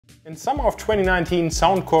In summer of 2019,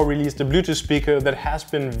 Soundcore released a Bluetooth speaker that has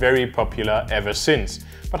been very popular ever since.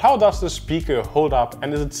 But how does the speaker hold up,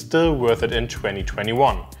 and is it still worth it in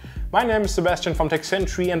 2021? My name is Sebastian from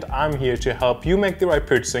TechCentry and I'm here to help you make the right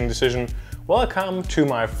purchasing decision. Welcome to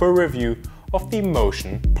my full review of the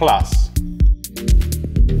Motion Plus.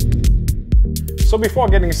 So before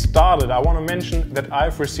getting started, I want to mention that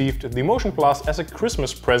I've received the Motion Plus as a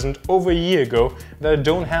Christmas present over a year ago, that I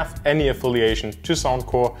don't have any affiliation to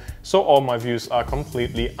Soundcore, so all my views are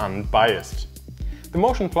completely unbiased. The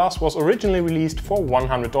Motion Plus was originally released for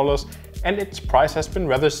 $100 and its price has been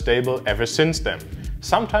rather stable ever since then.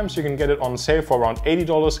 Sometimes you can get it on sale for around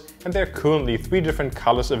 $80 and there are currently 3 different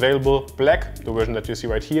colors available: black, the version that you see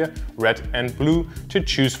right here, red and blue to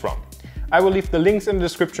choose from. I will leave the links in the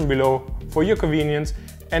description below for your convenience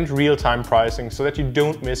and real-time pricing so that you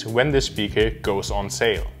don't miss when the speaker goes on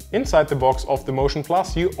sale. Inside the box of the Motion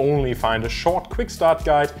Plus you only find a short quick start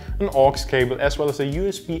guide, an aux cable as well as a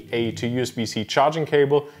USB-A to USB-C charging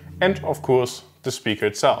cable and of course the speaker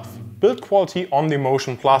itself. Build quality on the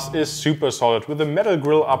Motion Plus is super solid with a metal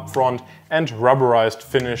grille up front and rubberized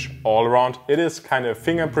finish all around. It is kind of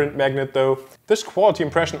fingerprint magnet though. This quality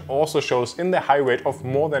impression also shows in the high weight of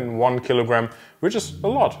more than 1 kilogram, which is a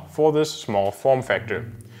lot for this small form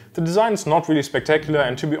factor. The design is not really spectacular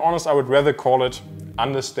and to be honest I would rather call it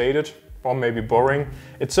understated or maybe boring.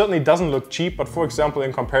 It certainly doesn't look cheap, but for example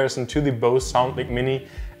in comparison to the Bose SoundLink Mini,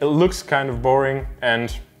 it looks kind of boring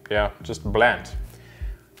and yeah, just bland.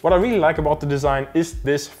 What I really like about the design is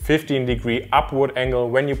this 15-degree upward angle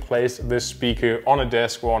when you place this speaker on a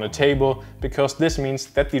desk or on a table, because this means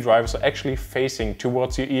that the drivers are actually facing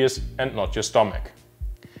towards your ears and not your stomach.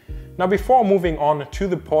 Now before moving on to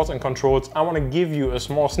the ports and controls, I want to give you a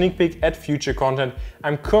small sneak peek at future content.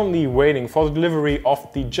 I'm currently waiting for the delivery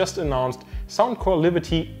of the just announced Soundcore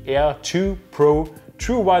Liberty Air 2 Pro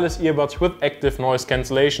true wireless earbuds with active noise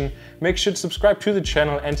cancellation. Make sure to subscribe to the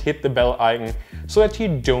channel and hit the bell icon so that you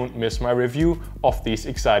don't miss my review of these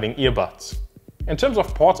exciting earbuds. In terms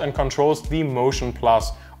of ports and controls, the Motion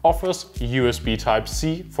Plus offers USB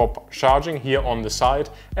Type-C for charging here on the side,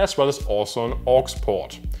 as well as also an aux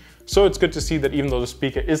port. So it's good to see that even though the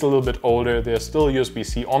speaker is a little bit older, there's still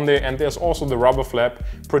USB-C on there, and there's also the rubber flap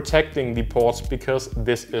protecting the ports because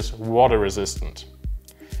this is water resistant.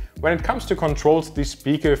 When it comes to controls, the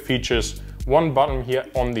speaker features one button here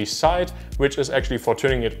on the side, which is actually for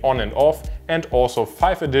turning it on and off, and also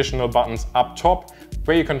 5 additional buttons up top,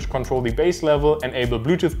 where you can control the bass level, enable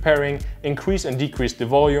Bluetooth pairing, increase and decrease the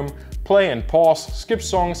volume, play and pause, skip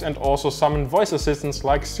songs, and also summon voice assistants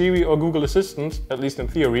like Siri or Google Assistant, at least in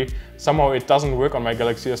theory. Somehow it doesn't work on my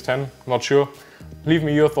Galaxy S10, not sure. Leave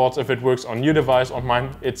me your thoughts if it works on your device. On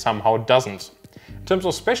mine it somehow doesn't. In terms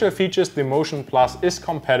of special features, the Motion Plus is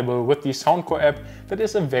compatible with the Soundcore app that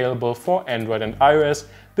is available for Android and iOS.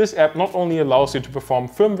 This app not only allows you to perform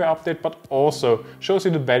firmware update, but also shows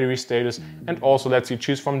you the battery status and also lets you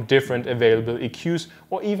choose from different available EQs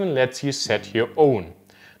or even lets you set your own.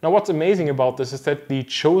 Now what's amazing about this is that the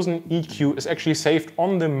chosen EQ is actually saved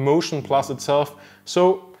on the Motion Plus itself,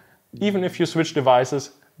 so even if you switch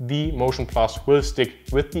devices, the Motion Plus will stick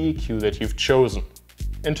with the EQ that you've chosen.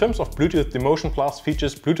 In terms of Bluetooth, the Motion Plus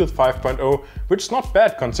features Bluetooth 5.0, which is not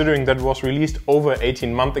bad considering that it was released over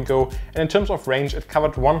 18 months ago, and in terms of range it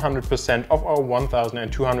covered 100% of our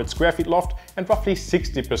 1200 square feet loft and roughly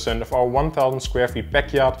 60% of our 1000 square feet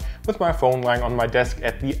backyard, with my phone lying on my desk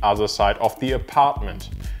at the other side of the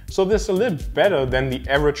apartment. So this is a little better than the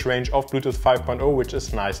average range of Bluetooth 5.0, which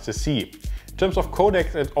is nice to see. In terms of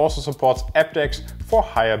codecs, it also supports aptX for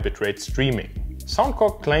higher bitrate streaming.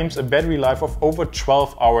 Soundcore claims a battery life of over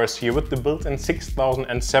 12 hours here with the built-in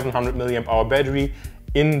 6700 mAh battery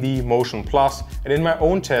in the Motion Plus, and in my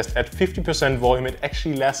own test at 50% volume it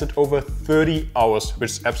actually lasted over 30 hours, which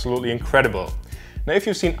is absolutely incredible. Now if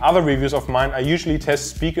you've seen other reviews of mine, I usually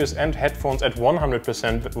test speakers and headphones at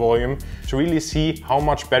 100% volume to really see how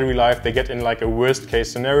much battery life they get in like a worst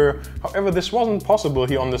case scenario. However, this wasn't possible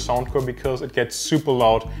here on the Soundcore because it gets super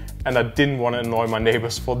loud and I didn't want to annoy my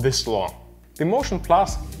neighbors for this long. The Motion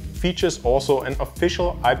Plus features also an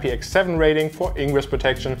official IPX7 rating for ingress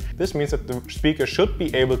protection. This means that the speaker should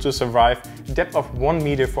be able to survive a depth of 1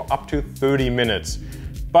 meter for up to 30 minutes.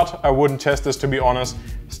 But I wouldn't test this, to be honest.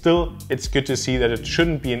 Still, it's good to see that it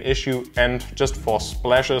shouldn't be an issue, and just for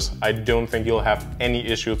splashes, I don't think you'll have any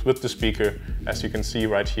issues with the speaker, as you can see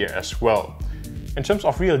right here as well. In terms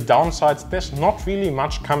of real downsides, there's not really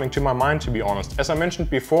much coming to my mind, to be honest. As I mentioned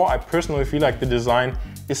before, I personally feel like the design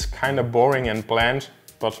is kind of boring and bland,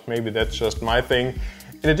 but maybe that's just my thing.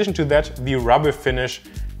 In addition to that, the rubber finish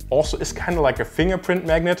Also is kind of like a fingerprint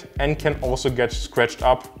magnet and can also get scratched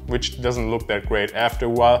up, which doesn't look that great after a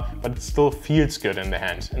while, but it still feels good in the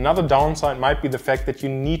hand. Another downside might be the fact that you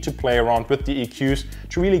need to play around with the EQs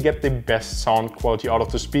to really get the best sound quality out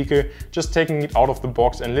of the speaker. Just taking it out of the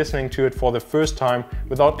box and listening to it for the first time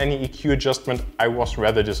without any EQ adjustment, I was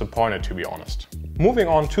rather disappointed, to be honest. Moving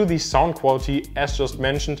on to the sound quality, as just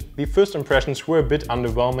mentioned, the first impressions were a bit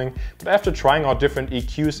underwhelming, but after trying out different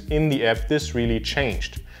EQs in the app, this really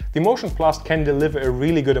changed. The Motion Plus can deliver a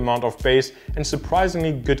really good amount of bass and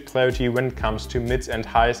surprisingly good clarity when it comes to mids and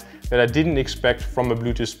highs that I didn't expect from a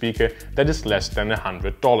Bluetooth speaker that is less than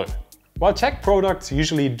 $100. While tech products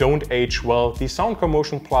usually don't age well, the Soundcore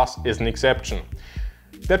Motion Plus is an exception.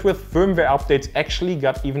 That with firmware updates actually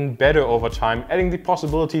got even better over time, adding the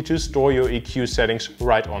possibility to store your EQ settings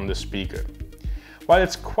right on the speaker. While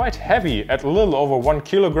it's quite heavy, at a little over 1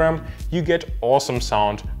 kilogram, you get awesome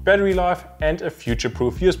sound, battery life and a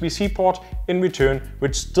future-proof USB-C port in return,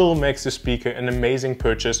 which still makes the speaker an amazing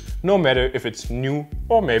purchase, no matter if it's new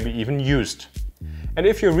or maybe even used. And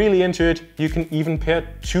if you're really into it, you can even pair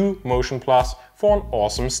 2 Motion Plus for an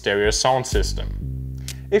awesome stereo sound system.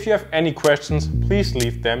 If you have any questions, please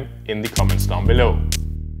leave them in the comments down below.